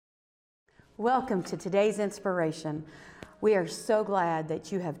Welcome to today's inspiration. We are so glad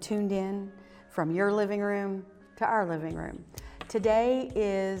that you have tuned in from your living room to our living room. Today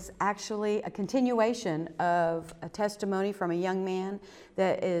is actually a continuation of a testimony from a young man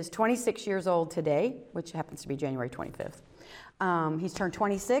that is 26 years old today, which happens to be January 25th. He's turned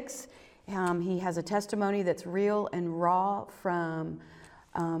 26. He has a testimony that's real and raw from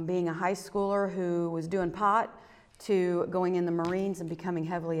being a high schooler who was doing pot to going in the Marines and becoming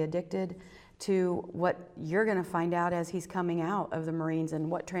heavily addicted, to what you're going to find out as he's coming out of the Marines and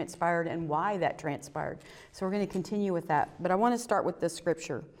what transpired and why that transpired. So we're going to continue with that. But I want to start with this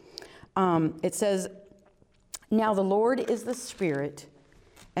scripture. It says, "Now the Lord is the Spirit,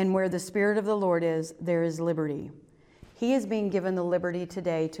 and where the Spirit of the Lord is, there is liberty." He is being given the liberty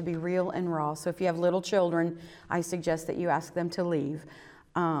today to be real and raw. So if you have little children, I suggest that you ask them to leave,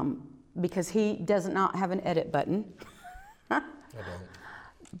 because he does not have an edit button. I don't.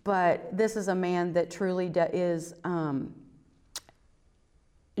 But this is a man that truly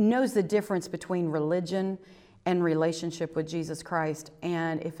knows the difference between religion and relationship with Jesus Christ.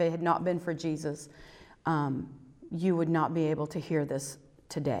 And if it had not been for Jesus, you would not be able to hear this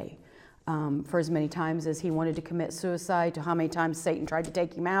today. For as many times as he wanted to commit suicide, to how many times Satan tried to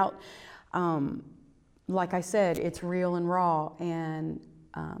take him out. Like I said, it's real and raw. And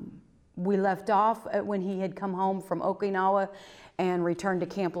we left off when he had come home from Okinawa and returned to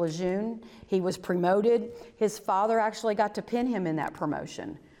Camp Lejeune. He was promoted. His father actually got to pin him in that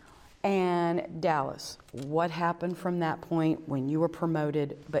promotion. And Dallas, what happened from that point when you were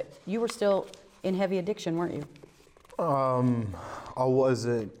promoted, but you were still in heavy addiction, weren't you? I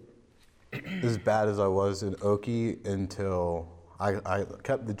wasn't as bad as I was in Okie until I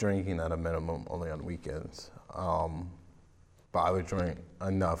kept the drinking at a minimum, only on weekends. But I would drink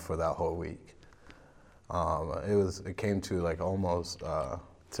enough for that whole week. It came to like almost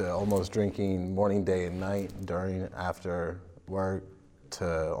drinking morning, day, and night, during, after work,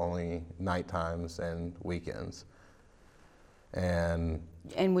 to only night times and weekends. And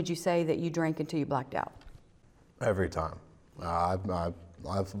would you say that you drank until you blacked out? Every time. I've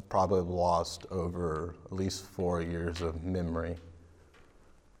probably lost over at least 4 years of memory.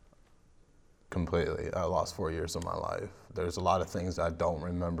 Completely. I lost 4 years of my life. There's a lot of things I don't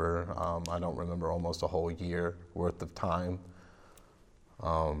remember. I don't remember almost a whole year worth of time.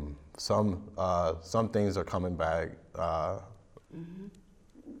 Some things are coming back,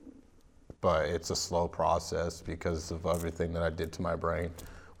 but it's a slow process because of everything that I did to my brain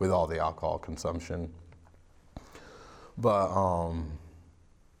with all the alcohol consumption. But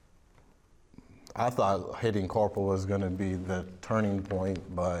I thought hitting corporal was going to be the turning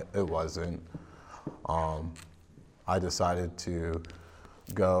point, but it wasn't. I decided to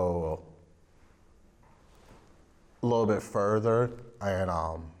go a little bit further, and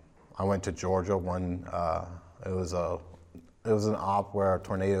I went to Georgia. It was an op where a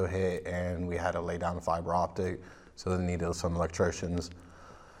tornado hit, and we had to lay down fiber optic, so they needed some electricians.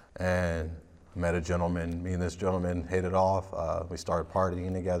 And I met a gentleman. Me and this gentleman hit it off. We started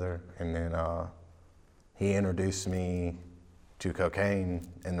partying together, and then he introduced me to cocaine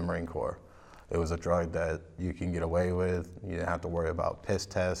in the Marine Corps. It was a drug that you can get away with. You didn't have to worry about piss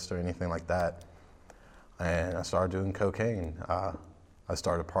tests or anything like that. And I started doing cocaine. I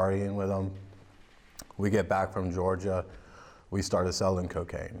started partying with him. We get back from Georgia, we started selling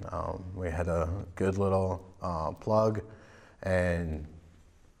cocaine. We had a good little plug, and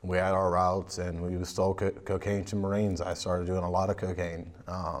we had our routes, and we sold cocaine to Marines. I started doing a lot of cocaine.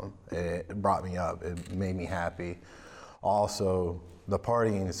 It brought me up. It made me happy. Also, the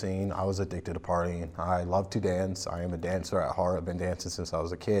partying scene, I was addicted to partying. I love to dance. I am a dancer at heart. I've been dancing since I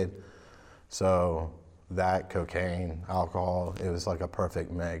was a kid. So that, cocaine, alcohol, it was like a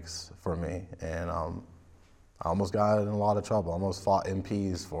perfect mix for me. And I almost got in a lot of trouble. I almost fought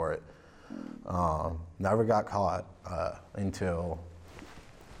MPs for it. Never got caught until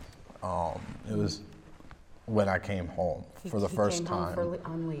it was when I came home for the first time.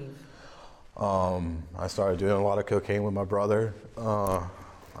 On leave. I started doing a lot of cocaine with my brother.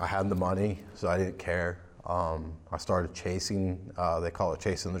 I had the money, so I didn't care. I started chasing, they call it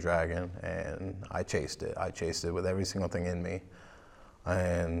chasing the dragon, and I chased it. I chased it with every single thing in me.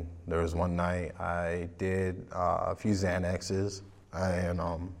 And there was one night I did a few Xanaxes, and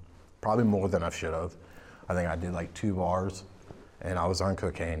probably more than I should have. I think I did like 2 bars, and I was on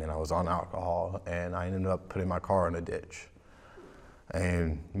cocaine and I was on alcohol, and I ended up putting my car in a ditch.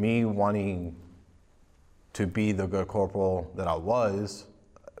 And me wanting to be the good corporal that I was,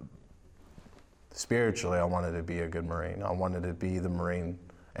 spiritually, I wanted to be a good Marine. I wanted to be the Marine.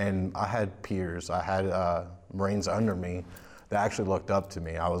 And I had peers. I had Marines under me they actually looked up to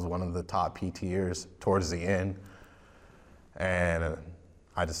me. I was one of the top PTers towards the end, and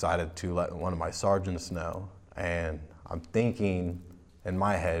I decided to let one of my sergeants know. And I'm thinking in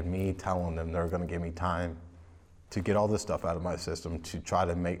my head, me telling them they're gonna give me time to get all this stuff out of my system to try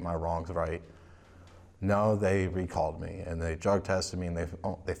to make my wrongs right. No, they recalled me and they drug tested me and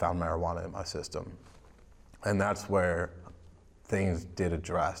they found marijuana in my system. And that's where things did a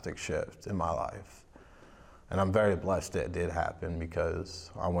drastic shift in my life. And I'm very blessed that it did happen,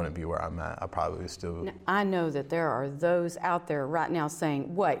 because I wouldn't be where I'm at. I probably still. Now, I know that there are those out there right now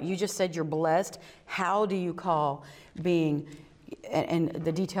saying, what, you just said you're blessed? How do you call being, and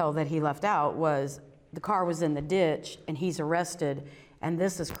the detail that he left out was the car was in the ditch and he's arrested, and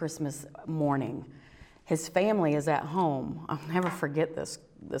this is Christmas morning. His family is at home. I'll never forget this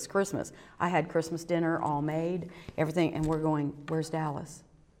Christmas. I had Christmas dinner all made, everything, and we're going, where's Dallas?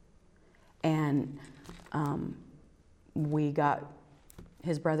 And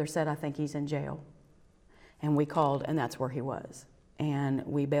his brother said, I think he's in jail. And we called, and that's where he was. And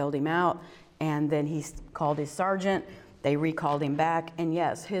we bailed him out, and then he called his sergeant. They recalled him back, and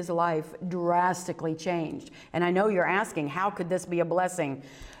yes, his life drastically changed. And I know you're asking, how could this be a blessing?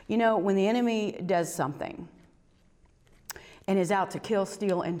 You know, when the enemy does something and is out to kill,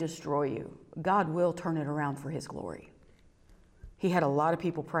 steal, and destroy you, God will turn it around for his glory. He had a lot of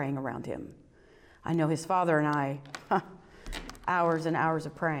people praying around him. I know his father and I, hours and hours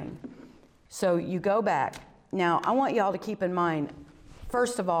of praying. So you go back. Now, I want y'all to keep in mind,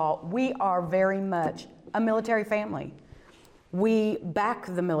 first of all, we are very much a military family. We back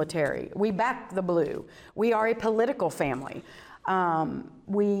the military. We back the blue. We are a political family.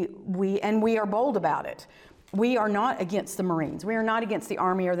 We are bold about it. We are not against the Marines. We are not against the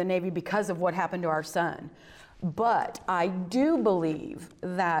Army or the Navy because of what happened to our son. But I do believe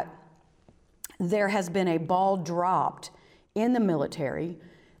that there has been a ball dropped in the military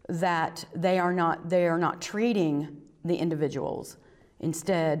that they are not treating the individuals.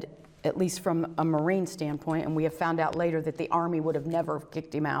 Instead, at least from a Marine standpoint, and we have found out later that the Army would have never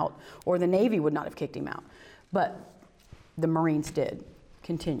kicked him out, or the Navy would not have kicked him out. But the Marines did.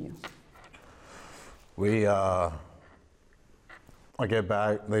 Continue. I get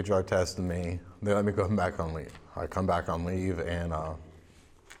back, they drug tested me, they let me go back on leave. I come back on leave, and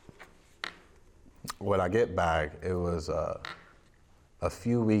when I get back, it was a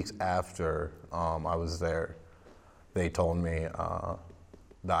few weeks after I was there, they told me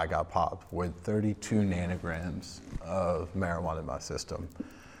that I got popped with 32 nanograms of marijuana in my system.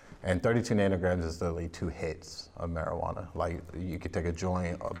 And 32 nanograms is literally 2 hits of marijuana. Like, you could take a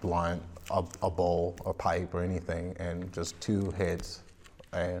joint, a blunt, a bowl, a pipe, or anything, and just 2 hits.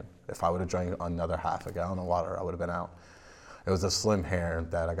 And if I would have drank another half a gallon of water, I would have been out. It was a slim hair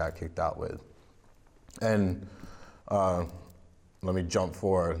that I got kicked out with. And let me jump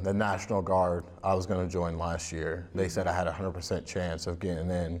forward. The National Guard, I was going to join last year. They said I had a 100% chance of getting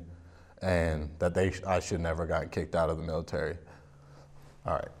in, and that I should never got kicked out of the military.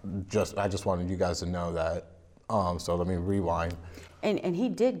 All right, I just wanted you guys to know that. So let me rewind. And he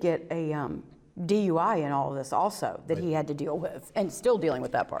did get a DUI in all of this also that he had to deal with, and still dealing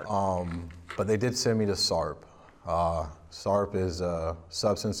with that part. But they did send me to SARP. SARP is a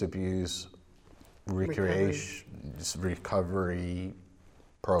substance abuse recovery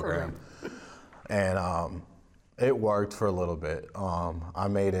program. And it worked for a little bit. I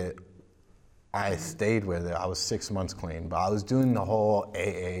made it. I stayed with it. I was 6 months clean, but I was doing the whole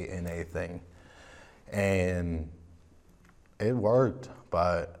AA and A thing, and it worked.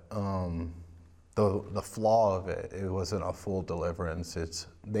 But the flaw of it, it wasn't a full deliverance.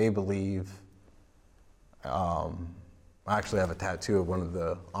 They believe. I actually have a tattoo of one of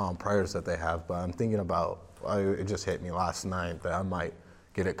the prayers that they have, but I'm thinking about. It just hit me last night that I might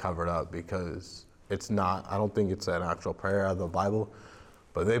get it covered up, because it's not. I don't think it's an actual prayer out of the Bible.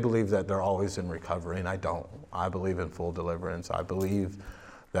 But they believe that they're always in recovery, and I don't. I believe in full deliverance. I believe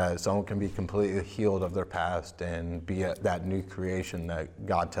that someone can be completely healed of their past and be that new creation that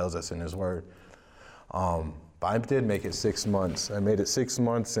God tells us in His Word. But I did make it 6 months. I made it 6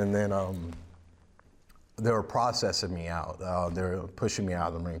 months, and then they were processing me out. They were pushing me out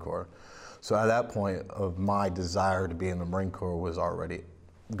of the Marine Corps. So at that point, of my desire to be in the Marine Corps was already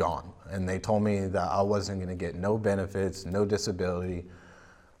gone. And they told me that I wasn't going to get no benefits, no disability.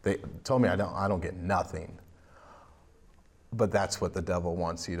 They told me I don't get nothing. But that's what the devil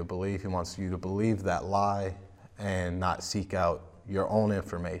wants you to believe. He wants you to believe that lie and not seek out your own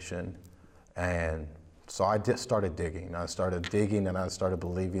information. And so I just started digging. I started digging, and I started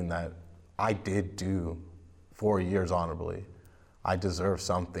believing that I did do 4 years honorably. I deserve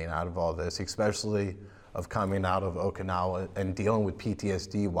something out of all this, especially of coming out of Okinawa and dealing with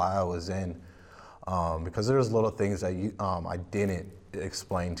PTSD while I was in. Because there's little things that I didn't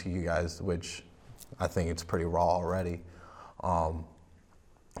explain to you guys, which I think it's pretty raw already.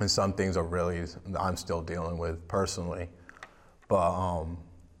 And some things are really, I'm still dealing with personally. But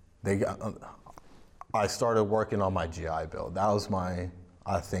I started working on my GI Bill. That was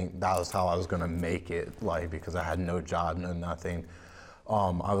I think that was how I was gonna make it, like, because I had no job, no nothing.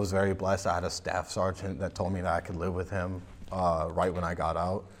 I was very blessed. I had a staff sergeant that told me that I could live with him right when I got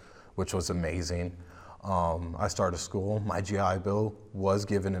out, which was amazing. I started school. My GI Bill was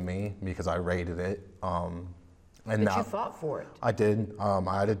given to me because I rated it. But you fought for it. I did.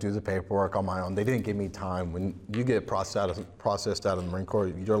 I had to do the paperwork on my own. They didn't give me time. When you get processed out of the Marine Corps,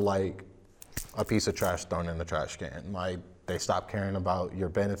 you're like a piece of trash thrown in the trash can. Like, they stop caring about your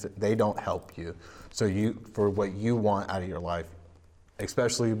benefit. They don't help you. So for what you want out of your life,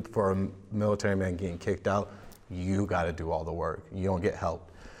 especially for a military man getting kicked out, you got to do all the work. You don't get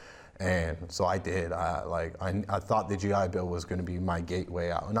help. And so I did. I thought the GI Bill was going to be my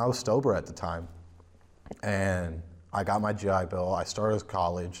gateway out. And I was sober at the time. And I got my GI Bill. I started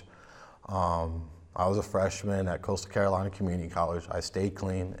college. I was a freshman at Coastal Carolina Community College. I stayed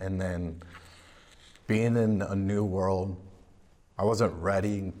clean. And then being in a new world, I wasn't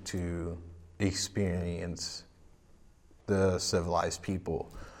ready to experience the civilized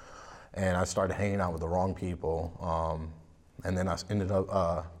people. And I started hanging out with the wrong people. And then I ended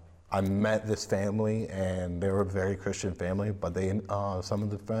up, I met this family, and they were a very Christian family, but some of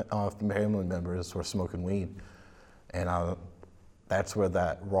the family members were smoking weed. And that's where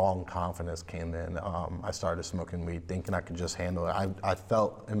that wrong confidence came in. I started smoking weed, thinking I could just handle it. I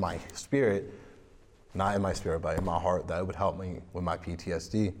felt in my spirit, not in my spirit, but in my heart, that it would help me with my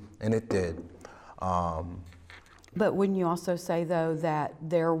PTSD, and it did. But wouldn't you also say, though, that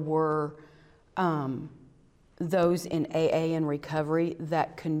there were those in AA and recovery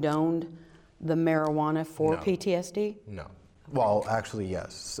that condoned the marijuana for PTSD? No. Well, actually,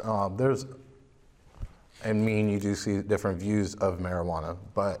 yes. And me and you do see different views of marijuana,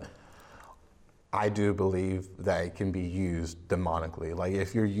 but I do believe that it can be used demonically. Like,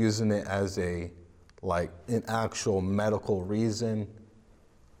 if you're using it as an actual medical reason,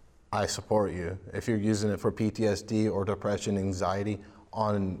 I support you. If you're using it for PTSD or depression, anxiety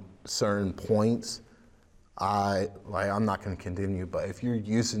on certain points, I'm not going to condemn you. But if you're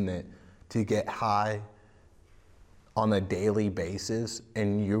using it to get high on a daily basis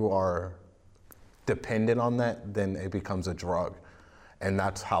and you are dependent on that, then it becomes a drug. And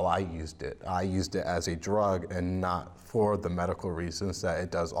that's how I used it. I used it as a drug and not for the medical reasons that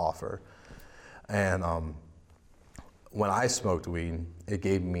it does offer. And when I smoked weed, it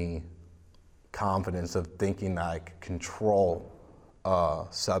gave me confidence of thinking that I could control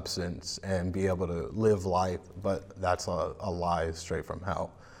substance and be able to live life, but that's a lie straight from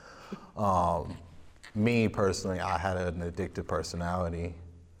hell. Me personally, I had an addictive personality,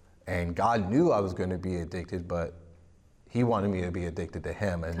 and God knew I was going to be addicted, but He wanted me to be addicted to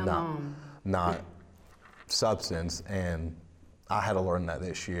Him and not substance, and I had to learn that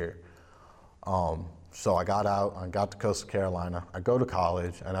this year. So I got out, I got to Coastal Carolina, I go to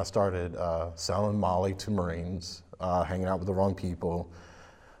college, and I started selling Molly to Marines, hanging out with the wrong people.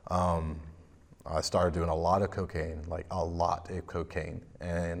 I started doing a lot of cocaine, like a lot of cocaine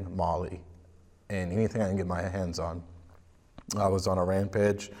and Molly, and anything I can get my hands on. I was on a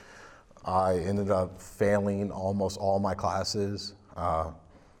rampage. I ended up failing almost all my classes.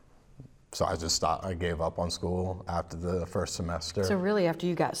 So I just stopped, I gave up on school after the first semester. So really, after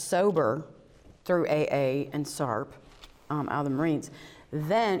you got sober through AA and SARP out of the Marines,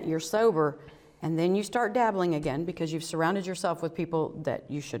 then you're sober, and then you start dabbling again because you've surrounded yourself with people that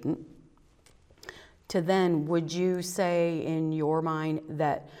you shouldn't. To then, would you say in your mind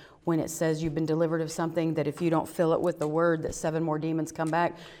that when it says you've been delivered of something, that if you don't fill it with the word, that 7 more demons come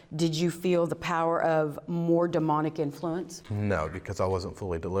back? Did you feel the power of more demonic influence? No, because I wasn't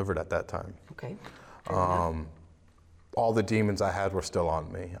fully delivered at that time. Okay. All the demons I had were still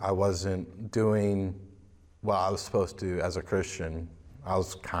on me. I wasn't doing what I was supposed to as a Christian. I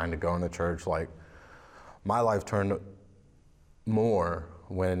was kind of going to church. Like, my life turned more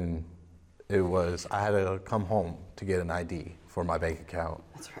when I had to come home to get an ID for my bank account.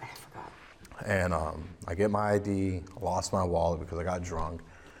 That's right, I forgot. And I get my ID, lost my wallet because I got drunk.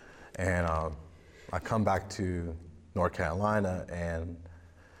 And I come back to North Carolina, and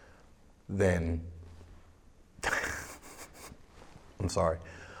then, I'm sorry.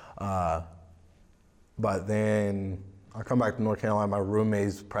 But then I come back to North Carolina, my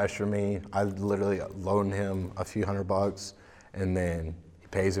roommates pressure me. I literally loaned him a few $100, and then he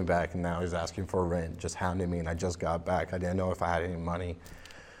pays me back, and now he's asking for rent, just hounding me, and I just got back. I didn't know if I had any money.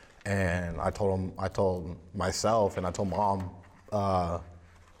 And I told myself, and I told Mom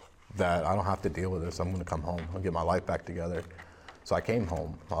that I don't have to deal with this. I'm gonna come home. I'll get my life back together. So I came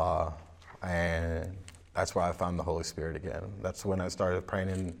home, and that's where I found the Holy Spirit again. That's when I started praying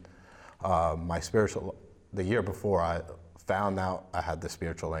in the year before I found out I had the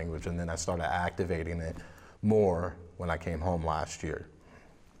spiritual language, and then I started activating it more when I came home last year.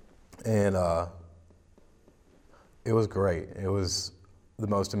 And it was great. It was the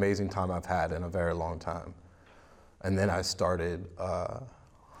most amazing time I've had in a very long time. And then I started,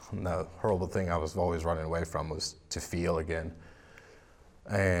 the horrible thing I was always running away from was to feel again.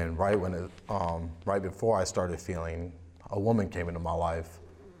 And right before I started feeling, a woman came into my life,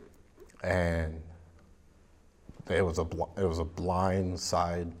 and it was a blind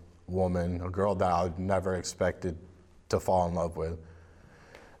side woman, a girl that I never expected to fall in love with.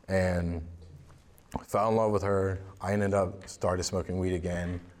 And I fell in love with her. I ended up started smoking weed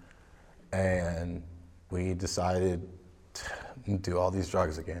again, and we decided to do all these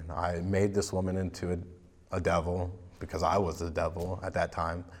drugs again. I made this woman into a devil, because I was the devil at that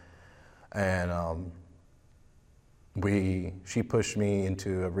time. And she pushed me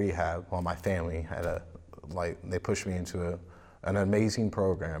into a rehab. Well, my family had they pushed me into an amazing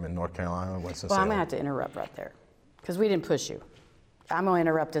program in North Carolina, Winston-Salem. Well, I'm gonna have to interrupt right there, because we didn't push you. I'm gonna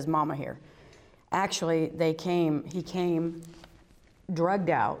interrupt his mama here. Actually, he came drugged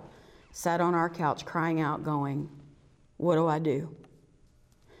out, sat on our couch crying out, going, "What do I do?"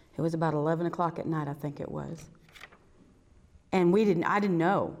 It was about 11 o'clock at night, I think it was. And I didn't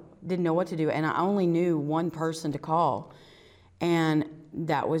know what to do. And I only knew one person to call. And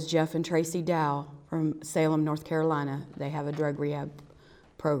that was Jeff and Tracy Dow from Salem, North Carolina. They have a drug rehab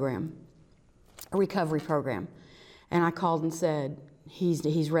program, a recovery program. And I called and said,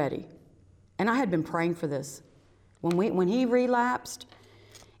 he's ready. And I had been praying for this. When he relapsed,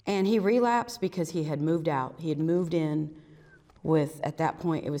 and he relapsed because he had moved out. He had moved in with, at that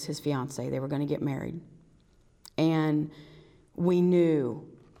point, it was his fiance. They were going to get married. And we knew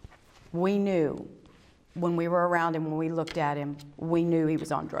when we were around him, when we looked at him, we knew he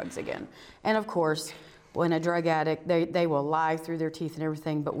was on drugs again. And of course, when a drug addict, they will lie through their teeth and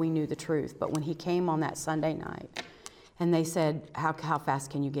everything, but we knew the truth. But when he came on that Sunday night, and they said, how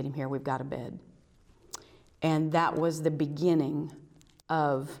fast can you get him here? We've got a bed. And that was the beginning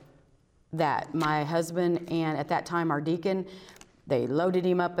of that. My husband and at that time our deacon, they loaded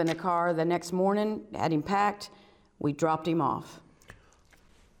him up in a car the next morning, had him packed, we dropped him off.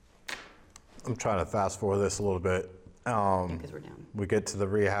 I'm trying to fast forward this a little bit. Because we're done. We get to the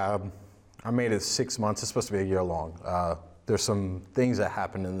rehab. I made it 6 months. It's supposed to be a year long. There's some things that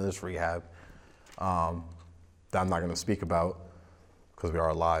happened in this rehab that I'm not going to speak about because we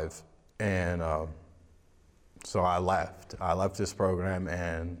are live. And so I left. I left this program,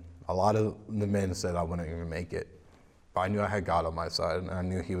 and a lot of the men said I wouldn't even make it. But I knew I had God on my side, and I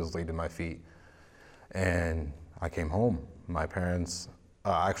knew He was leading my feet. And I came home. My parents,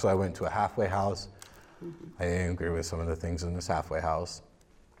 actually I went to a halfway house. I didn't agree with some of the things in this halfway house.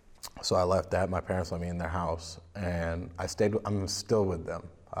 So I left that. My parents let me in their house, and I'm still with them.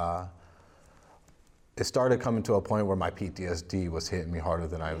 It started coming to a point where my PTSD was hitting me harder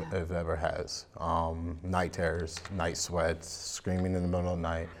than it ever has. Night terrors, night sweats, screaming in the middle of the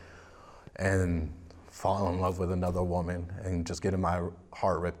night, and falling in love with another woman and just getting my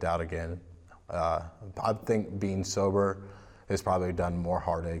heart ripped out again. I think being sober has probably done more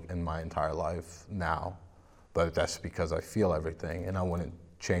heartache in my entire life now, but that's because I feel everything and I wouldn't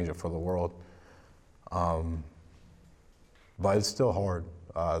change it for the world. But it's still hard.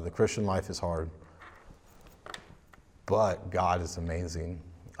 The Christian life is hard. But God is amazing.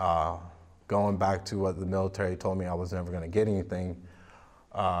 Going back to what the military told me I was never going to get anything,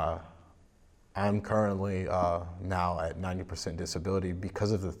 I'm currently now at 90% disability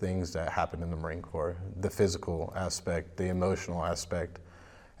because of the things that happened in the Marine Corps, the physical aspect, the emotional aspect,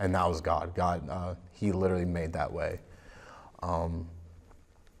 and that was God. God, He literally made that way. I'm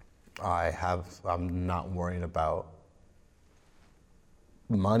not worrying about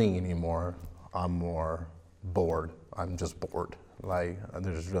money anymore. I'm more bored. I'm just bored. Like,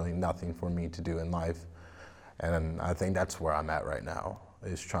 there's really nothing for me to do in life. And I think that's where I'm at right now,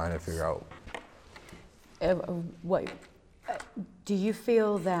 is trying to figure out. What do you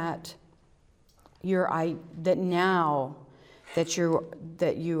feel that now that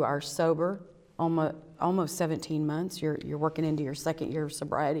you are sober, almost 17 months, you're working into your second year of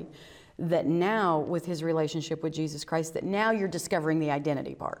sobriety, that now with his relationship with Jesus Christ, that now you're discovering the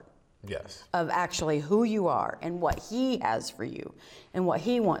identity part? Yes. of actually who you are and what He has for you and what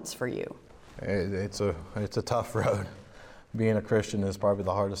He wants for you. It's a tough road. Being a Christian is probably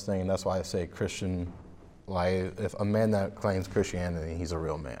the hardest thing, and that's why I say Christian. Like, if a man that claims Christianity, he's a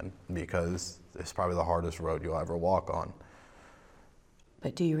real man, because it's probably the hardest road you'll ever walk on.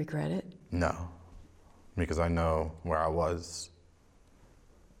 But do you regret it? No, because I know where I was,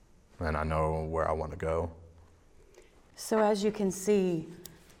 and I know where I want to go. So as you can see,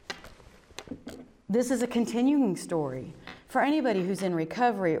 this is a continuing story. For anybody who's in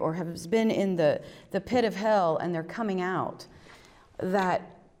recovery or has been in the pit of hell and they're coming out, that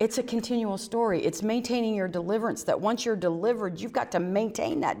it's a continual story. It's maintaining your deliverance, that once you're delivered, you've got to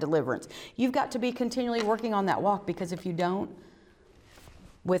maintain that deliverance. You've got to be continually working on that walk, because if you don't,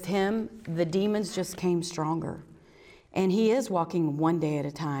 with Him, the demons just came stronger. And He is walking one day at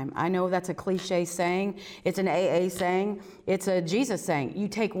a time. I know that's a cliche saying. It's an AA saying. It's a Jesus saying. You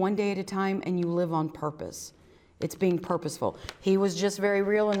take one day at a time and you live on purpose. It's being purposeful. He was just very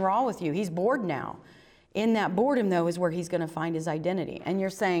real and raw with you. He's bored now. In that boredom, though, is where he's going to find his identity. And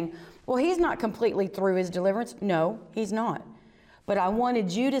you're saying, well, he's not completely through his deliverance. No, he's not. But I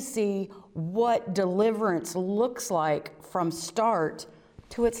wanted you to see what deliverance looks like from start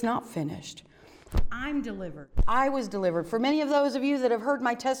to it's not finished. I'm delivered. I was delivered. For many of those of you that have heard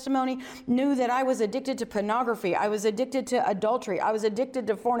my testimony, knew that I was addicted to pornography. I was addicted to adultery. I was addicted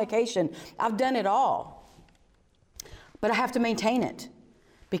to fornication. I've done it all. But I have to maintain it.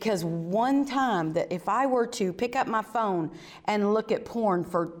 Because one time that if I were to pick up my phone and look at porn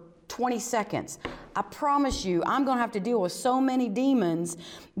for 20 seconds, I promise you I'm going to have to deal with so many demons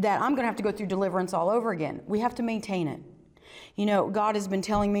that I'm going to have to go through deliverance all over again. We have to maintain it. You know, God has been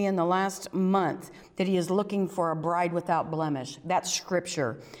telling me in the last month that He is looking for a bride without blemish. That's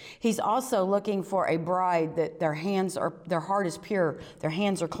scripture. He's also looking for a bride that their heart is pure, their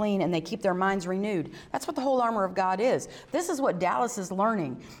hands are clean, and they keep their minds renewed. That's what the whole armor of God is. This is what Dallas is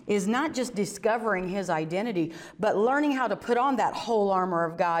learning, is not just discovering his identity, but learning how to put on that whole armor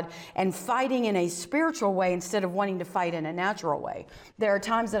of God and fighting in a spiritual way instead of wanting to fight in a natural way. There are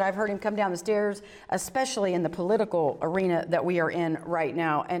times that I've heard him come down the stairs, especially in the political arena that we are in right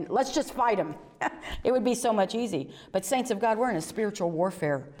now, and let's just fight him. It would be so much easy. But saints of God, we're in a spiritual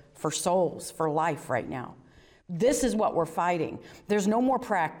warfare for souls, for life right now. This is what we're fighting. There's no more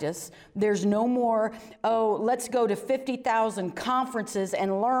practice. There's no more, let's go to 50,000 conferences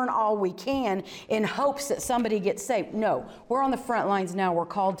and learn all we can in hopes that somebody gets saved. No, we're on the front lines now. We're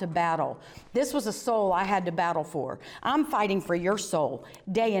called to battle. This was a soul I had to battle for. I'm fighting for your soul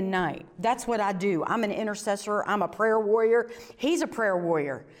day and night. That's what I do. I'm an intercessor. I'm a prayer warrior. He's a prayer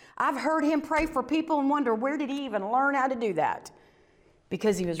warrior. I've heard him pray for people and wonder, where did he even learn how to do that?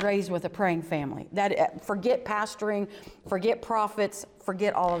 Because he was raised with a praying family. Forget pastoring, forget prophets,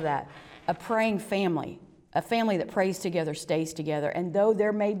 forget all of that. A praying family, a family that prays together, stays together. And though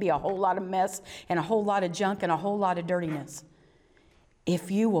there may be a whole lot of mess and a whole lot of junk and a whole lot of dirtiness,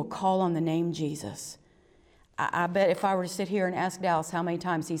 if you will call on the name Jesus, I bet if I were to sit here and ask Dallas how many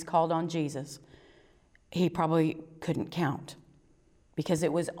times he's called on Jesus, he probably couldn't count. Because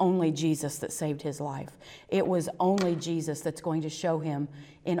it was only Jesus that saved his life. It was only Jesus that's going to show him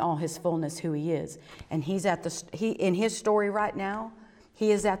in all his fullness who he is. And he's in his story right now,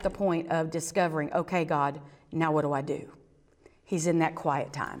 he is at the point of discovering, okay, God, now what do I do? He's in that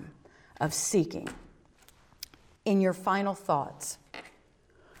quiet time of seeking. In your final thoughts,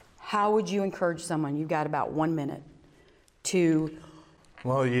 how would you encourage someone? You've got about 1 minute to...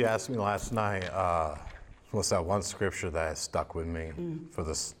 Well, you asked me last night, what's that one scripture that has stuck with me for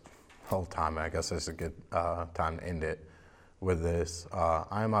this whole time? I guess it's a good time to end it with this.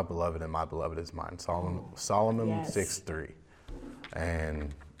 I am my beloved and my beloved is mine. Solomon Yes. 6:3.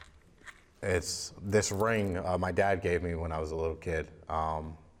 And it's this ring my dad gave me when I was a little kid. I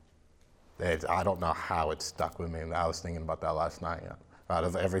don't know how it stuck with me. I was thinking about that last night. Out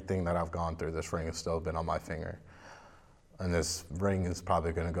of everything that I've gone through, this ring has still been on my finger. And this ring is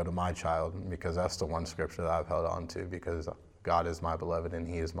probably going to go to my child, because that's the one scripture that I've held on to, because God is my beloved and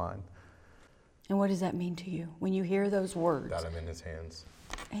he is mine. And what does that mean to you when you hear those words? That I'm in his hands.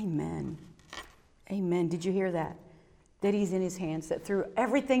 Amen. Amen. Did you hear that? That he's in his hands, that through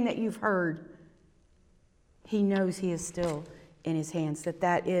everything that you've heard, he knows he is still in his hands,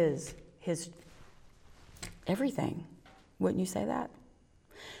 that is his everything. Wouldn't you say that?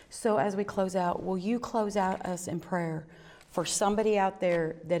 So as we close out, will you close out us in prayer for somebody out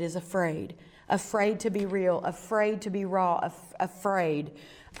there that is afraid to be real, afraid to be raw, afraid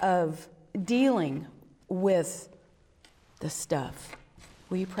of dealing with the stuff?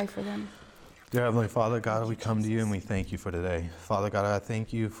 Will you pray for them? Dear Heavenly Father, God, we come to you and we thank you for today. Father God, I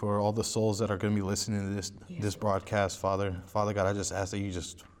thank you for all the souls that are going to be listening to this broadcast, Father. Father God, I just ask that you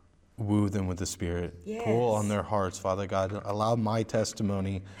just woo them with the Spirit. Yes. Pull on their hearts, Father God. Allow my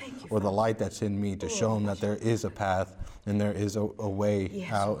testimony or the light that's in me to show them that there is a path and there is a way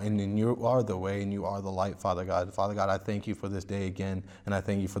out, and then you are the way and you are the light, Father God. Father God, I thank you for this day again, and I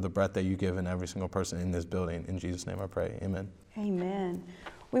thank you for the breath that you give in every single person in this building. In Jesus' name I pray, amen. Amen.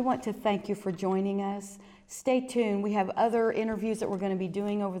 We want to thank you for joining us. Stay tuned. We have other interviews that we're going to be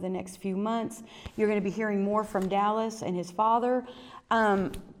doing over the next few months. You're going to be hearing more from Dallas and his father.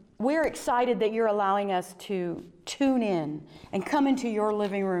 We're excited that you're allowing us to tune in and come into your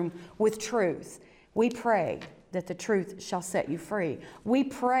living room with truth. We pray that the truth shall set you free. We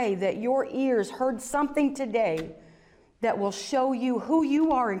pray that your ears heard something today that will show you who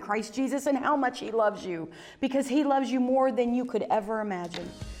you are in Christ Jesus and how much He loves you, because He loves you more than you could ever imagine.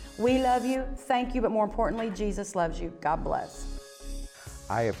 We love you. Thank you. But more importantly, Jesus loves you. God bless.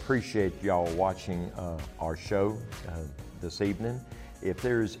 I appreciate y'all watching our show this evening. If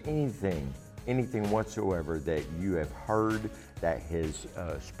there's anything whatsoever that you have heard that has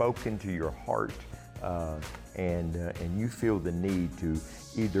spoken to your heart, and you feel the need to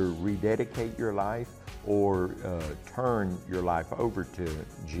either rededicate your life or turn your life over to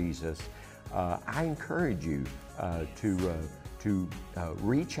Jesus, I encourage you to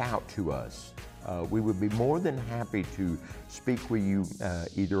reach out to us. We would be more than happy to speak with you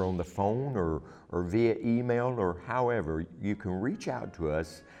either on the phone or via email, or however you can reach out to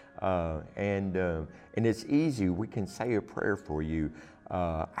us, and it's easy. We can say a prayer for you.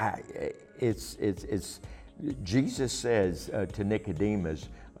 Jesus says to Nicodemus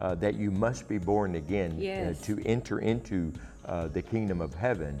that you must be born again to enter into the kingdom of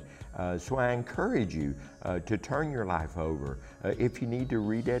heaven. So I encourage you to turn your life over. If you need to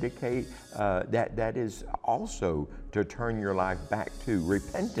rededicate, that is also to turn your life back to.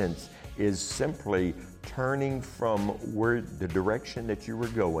 Repentance is simply turning from the direction that you were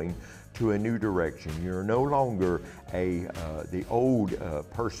going to a new direction. You're no longer the old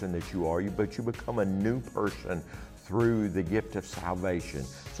person that you are, but you become a new person through the gift of salvation.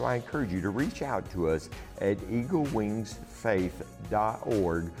 So I encourage you to reach out to us at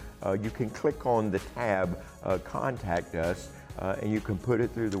eaglewingsfaith.org. You can click on the tab Contact Us, and you can put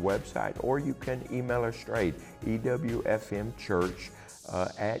it through the website, or you can email us straight,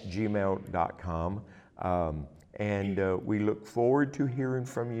 ewfmchurch@gmail.com. And we look forward to hearing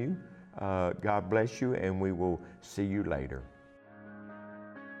from you. God bless you, and we will see you later.